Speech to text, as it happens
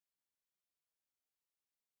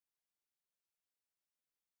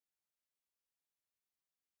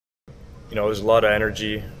there's a lot of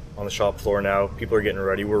energy on the shop floor now. People are getting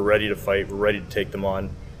ready. We're ready to fight. We're ready to take them on.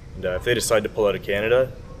 And if they decide to pull out of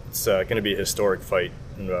Canada, it's going to be a historic fight.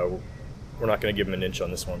 And we're not going to give them an inch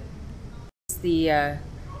on this one. The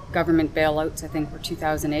government bailouts, I think, were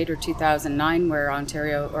 2008 or 2009, where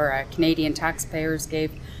Ontario or Canadian taxpayers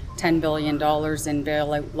gave $10 billion in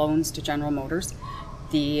bailout loans to General Motors.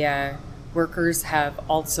 The workers have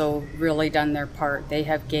also really done their part. They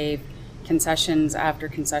have gave concessions after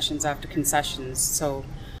concessions after concessions. So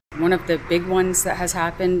one of the big ones that has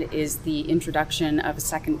happened is the introduction of a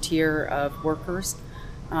second tier of workers.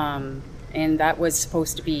 And that was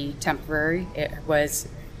supposed to be temporary. It was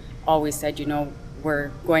always said,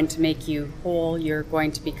 we're going to make you whole, you're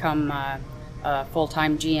going to become a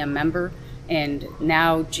full-time GM member. And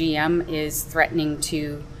now GM is threatening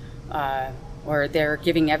to, or they're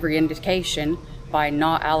giving every indication by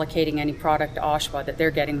not allocating any product to Oshawa that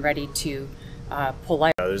they're getting ready to pull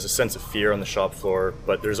out. There's a sense of fear on the shop floor,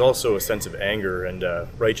 but there's also a sense of anger and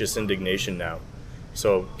righteous indignation now.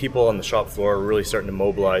 So people on the shop floor are really starting to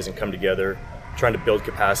mobilize and come together, trying to build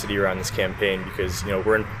capacity around this campaign because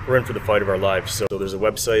we're in for the fight of our lives. So there's a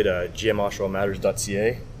website,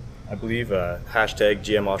 GMOshawaMatters.ca, I believe, hashtag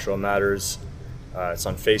GM Oshawa Matters. It's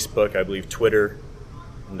on Facebook, I believe, Twitter,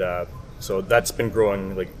 and so that's been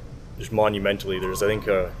growing like just monumentally. There's I think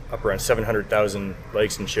up around 700,000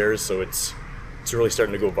 likes and shares, so it's really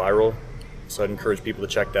starting to go viral. So I'd encourage people to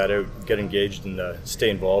check that out, get engaged, and stay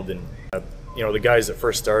involved. And the guys that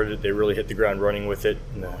first started it, they really hit the ground running with it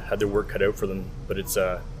and had their work cut out for them. But it's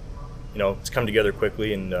it's come together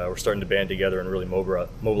quickly, and we're starting to band together and really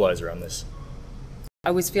mobilize around this.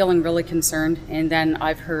 I was feeling really concerned, and then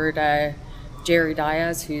I've heard Jerry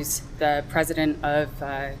Diaz, who's the president of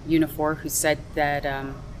Unifor, who said that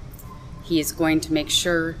he is going to make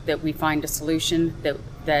sure that we find a solution,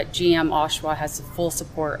 that GM Oshawa has the full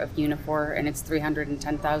support of Unifor and its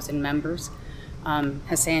 310,000 members.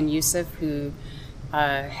 Hassan Youssef, who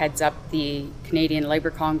heads up the Canadian Labour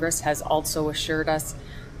Congress, has also assured us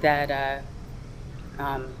that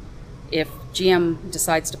if GM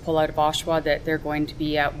decides to pull out of Oshawa, that they're going to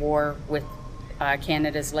be at war with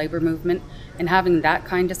Canada's labour movement, and having that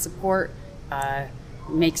kind of support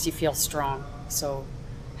makes you feel strong. So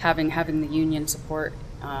having the union support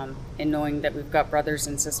and knowing that we've got brothers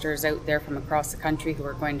and sisters out there from across the country who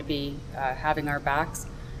are going to be having our backs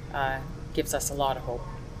gives us a lot of hope.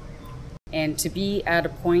 And to be at a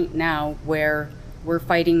point now where we're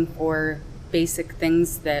fighting for basic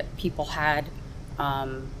things that people had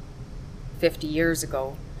 50 years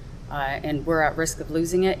ago, and we're at risk of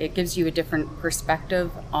losing it, it gives you a different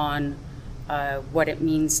perspective on what it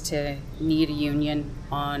means to need a union,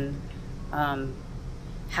 on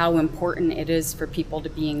how important it is for people to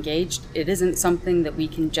be engaged. It isn't something that we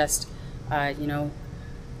can just,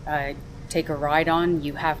 take a ride on.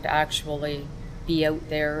 You have to actually be out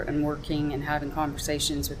there and working and having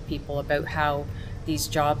conversations with people about how these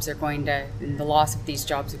jobs are going to, and the loss of these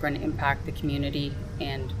jobs are going to impact the community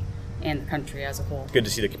and the country as a whole. It's good to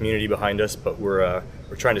see the community behind us, but we're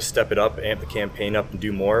trying to step it up, amp the campaign up, and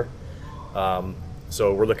do more.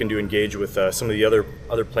 So we're looking to engage with some of the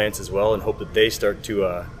other plants as well, and hope that they start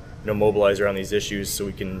to mobilize around these issues, so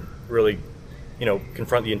we can really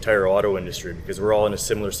confront the entire auto industry, because we're all in a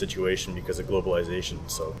similar situation because of globalization.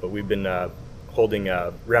 So, but we've been holding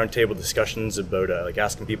roundtable discussions about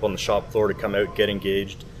asking people on the shop floor to come out, get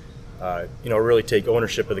engaged, really take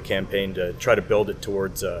ownership of the campaign to try to build it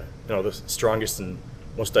towards the strongest and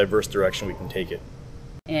most diverse direction we can take it.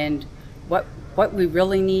 And what we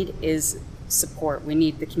really need is support. We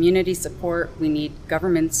need the community support, we need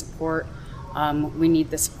government support, we need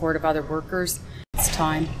the support of other workers.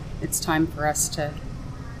 It's time for us to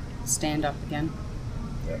stand up again.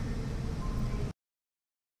 Yeah.